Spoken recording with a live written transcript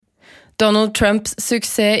Donald Trumps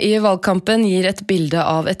suksess i valgkampen gir et bilde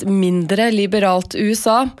av et mindre liberalt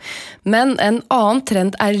USA, men en annen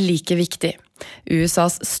trend er like viktig.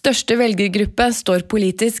 USAs største velgergruppe står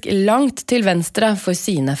politisk langt til venstre for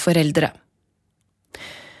sine foreldre.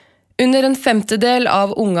 Under en femtedel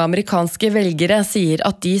av unge amerikanske velgere sier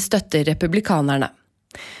at de støtter republikanerne.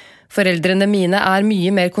 Foreldrene mine er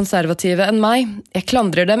mye mer konservative enn meg. Jeg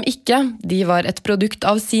klandrer dem ikke, de var et produkt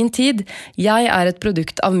av sin tid. Jeg er et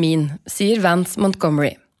produkt av min, sier Vance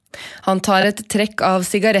Montgomery. Han tar et trekk av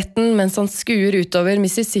sigaretten mens han skuer utover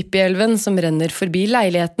Mississippi-elven som renner forbi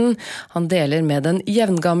leiligheten han deler med den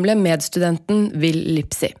jevngamle medstudenten Will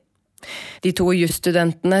Lipsey. De to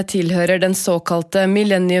jusstudentene tilhører den såkalte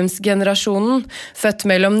millenniumsgenerasjonen, født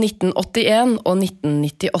mellom 1981 og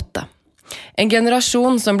 1998. En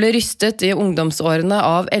generasjon som ble rystet i ungdomsårene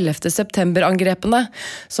av 11. september-angrepene,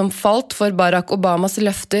 som falt for Barack Obamas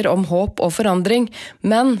løfter om håp og forandring,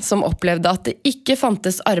 men som opplevde at det ikke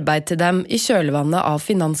fantes arbeid til dem i kjølvannet av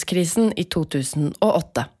finanskrisen i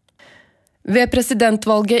 2008. Ved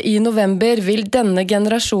presidentvalget i november vil denne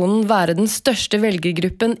generasjonen være den største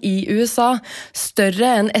velgergruppen i USA,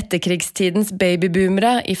 større enn etterkrigstidens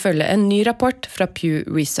babyboomere, ifølge en ny rapport fra Pew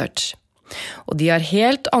Research. Og de har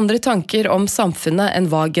helt andre tanker om samfunnet enn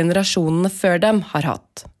hva generasjonene før dem har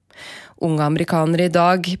hatt. Unge amerikanere i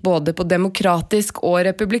dag, både på demokratisk og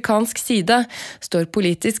republikansk side, står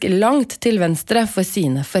politisk langt til venstre for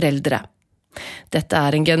sine foreldre. Dette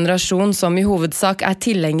er en generasjon som i hovedsak er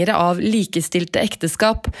tilhengere av likestilte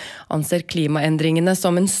ekteskap, anser klimaendringene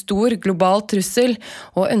som en stor global trussel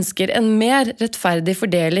og ønsker en mer rettferdig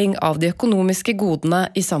fordeling av de økonomiske godene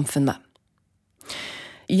i samfunnet.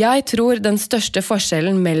 Jeg tror den største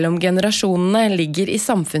forskjellen mellom generasjonene ligger i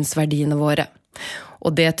samfunnsverdiene våre.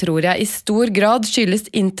 Og det tror jeg i stor grad skyldes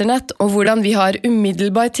internett og hvordan vi har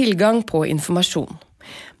umiddelbar tilgang på informasjon.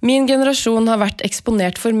 Min generasjon har vært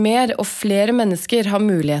eksponert for mer, og flere mennesker har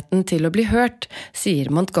muligheten til å bli hørt, sier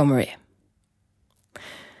Montgomery.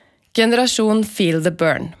 Generasjon Feel the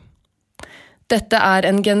Burn. Dette er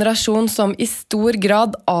en generasjon som i stor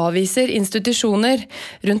grad avviser institusjoner.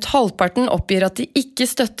 Rundt halvparten oppgir at de ikke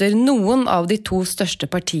støtter noen av de to største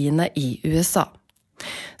partiene i USA.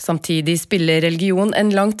 Samtidig spiller religion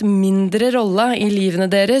en langt mindre rolle i livene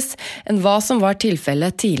deres enn hva som var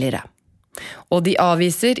tilfellet tidligere. Og de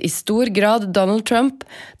avviser i stor grad Donald Trump,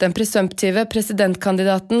 den presumptive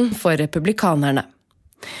presidentkandidaten for republikanerne.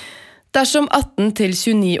 Dersom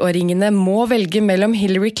 18-29-åringene må velge mellom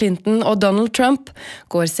Hillary Clinton og Donald Trump,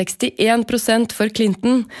 går 61% for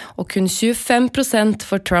Clinton og kun 25%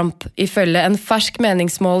 for Trump, ifølge en fersk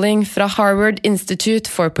meningsmåling fra Harvard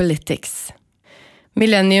Institute for Politics.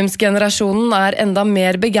 Millenniumsgenerasjonen er enda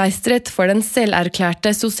mer begeistret for den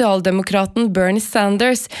selverklærte sosialdemokraten Bernie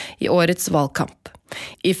Sanders i årets valgkamp.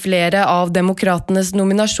 I flere av demokratenes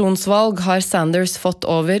nominasjonsvalg har Sanders fått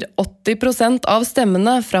over 80% av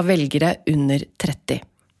stemmene fra velgere under 30.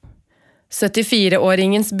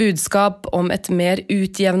 74-åringens budskap om et mer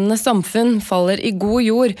utjevnende samfunn faller i god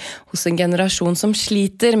jord hos en generasjon som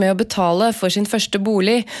sliter med å betale for sin første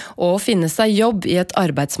bolig og finne seg jobb i et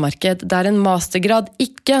arbeidsmarked der en mastergrad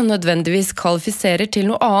ikke nødvendigvis kvalifiserer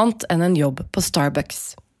til noe annet enn en jobb på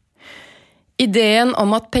Starbucks. Ideen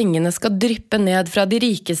om at pengene skal dryppe ned fra de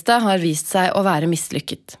rikeste har vist seg å være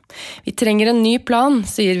mislykket. Vi trenger en ny plan,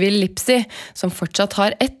 sier Will Lipsey, som fortsatt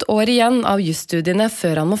har 1 år igjen av jusstudiene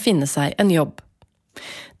før han må finne seg en jobb.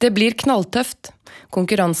 Det blir knalltøft.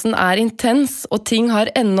 Konkurransen er intens, og ting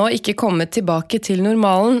har ennå ikke kommet tilbake til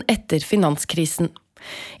normalen etter finanskrisen.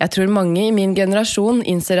 Jeg tror mange i min generasjon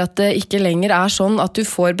innser at det ikke lenger er sånn at du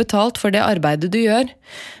får betalt for det arbeidet du gjør.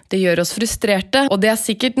 Det gjør oss frustrerte, og det er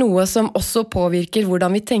sikkert noe som også påvirker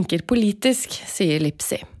hvordan vi tenker politisk, sier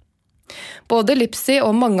Lipsey. Både Lipsey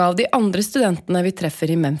og mange av de andre studentene vi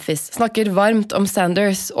treffer i Memphis snakker varmt om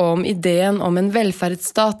Sanders og om ideen om en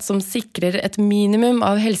velferdsstat som sikrer et minimum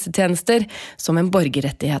av helsetjenester som en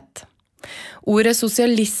borgerrettighet. Ordet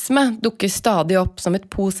sosialisme dukker stadig opp som et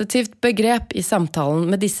positivt begrep i samtalen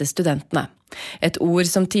med disse studentene. Et ord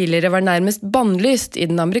som tidligere var nærmest bannlyst i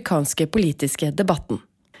den amerikanske politiske debatten.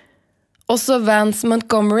 Også Vance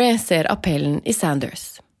Montgomery ser appellen i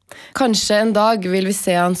Sanders. Kanskje en dag vil vi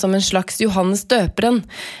se han som en slags Johannes døperen,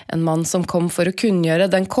 en mann som kom for å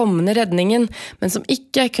kunngjøre den kommende redningen, men som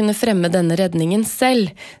ikke kunne fremme denne redningen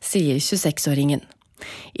selv, sier 26-åringen.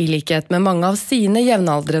 I likhet med mange av sine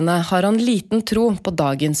jevnaldrende har han liten tro på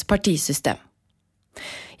dagens partisystem.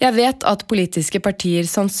 Jeg vet at politiske partier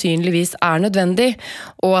sannsynligvis er nødvendig,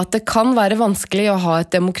 og at det kan være vanskelig å ha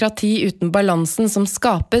et demokrati uten balansen som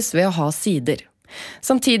skapes ved å ha sider.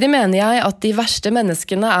 Samtidig mener jeg at de verste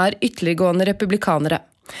menneskene er ytterliggående republikanere.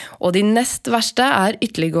 Og de nest verste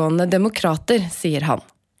ytterliggående demokrater, sier han.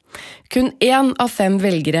 Kun 1 av 5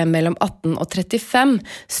 velgere mellom 18 og 35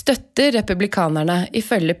 støtter republikanerne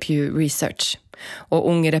ifølge Pew Research. Og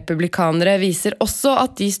unge republikanere viser også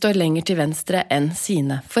at de står lenger til venstre enn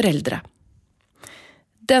sine foreldre.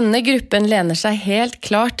 Denne gruppen lener seg helt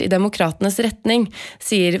klart i demokratenes retning,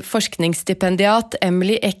 sier forskningsstipendiat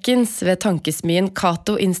Emily Ekins ved tankesmien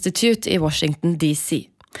Cato Institute i Washington, D.C.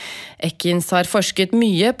 Ekins har forsket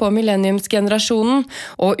mye på millenniumsgenerasjonen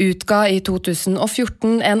og utga i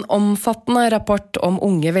 2014 en omfattende rapport om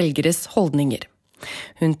unge velgeres holdninger.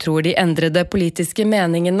 Hun tror de endrede politiske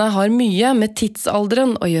meningene har mye med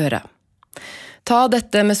tidsalderen å gjøre. Ta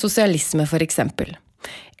dette med sosialisme for eksempel.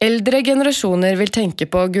 Eldre generasjoner vil tenke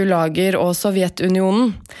på gulager og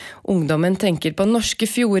Sovjetunionen. Ungdommen tenker på norske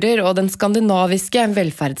fjorder og den skandinaviske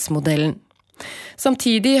velferdsmodellen.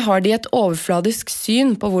 Samtidig har de et overfladisk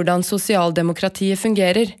syn på hvordan sosialdemokratiet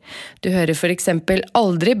fungerer. Du hører for eksempel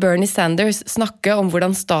aldri Bernie Sanders snakke om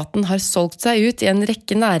hvordan staten har solgt seg ut i en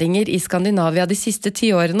rekke næringer i Skandinavia de siste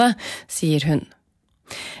 10 årene, sier hun.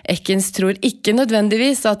 Ekins tror ikke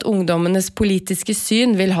nødvendigvis at ungdommenes politiske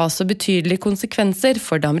syn vil ha så betydelige konsekvenser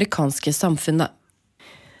for det amerikanske samfunnet.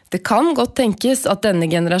 Det kan godt tenkes at denne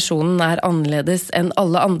generasjonen annerledes enn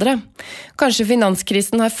alle andre. Kanskje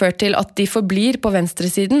finanskrisen har ført til at de forblir på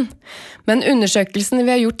venstresiden. Men undersøkelsen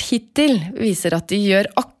vi har gjort hittil viser at de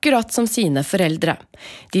gjør akkurat som sine foreldre.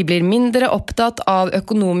 De blir mindre opptatt av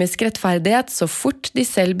økonomisk rettferdighet så fort de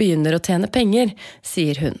selv begynner å tjene penger,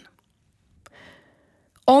 sier hun.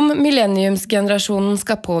 Om millenniumsgenerasjonen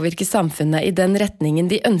skal påvirke samfunnet i den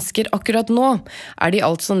retningen de ønsker akkurat nå, de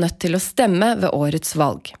altså nødt til å stemme ved årets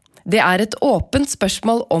valg. Det et åpent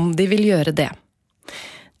spørsmål om de vil gjøre det.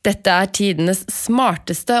 Dette tidenes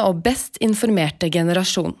smarteste og best informerte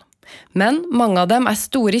generasjon. Men mange av dem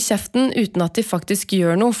store i kjeften uten at de faktisk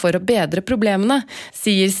gjør noe for å bedre problemene,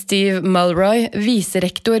 sier Steve Mulroy,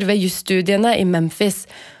 viserektor ved jusstudiene i Memphis.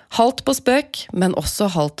 Halvt på spøk, men også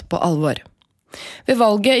halvt på alvor. Ved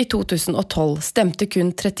valget i 2012 stemte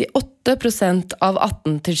kun 38% av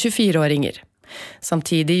 18-24-åringer.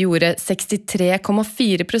 Samtidig gjorde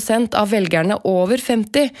 63,4% av velgerne over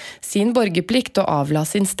 50 sin borgerplikt og avla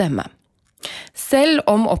sin stemme. Selv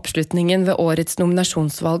om oppslutningen ved årets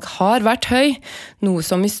nominasjonsvalg har vært høy, noe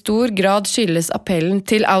som i stor grad skyldes appellen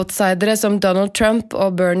til outsidere som Donald Trump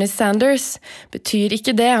og Bernie Sanders, betyr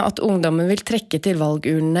ikke det at ungdommen vil trekke til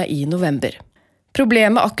valgurnene i november.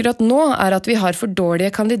 Problemet akkurat nå at vi har for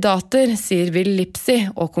dårlige kandidater, sier Will Lipsey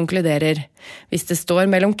og konkluderer. Hvis det står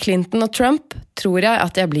mellom Clinton og Trump, tror jeg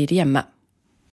at jeg blir hjemme.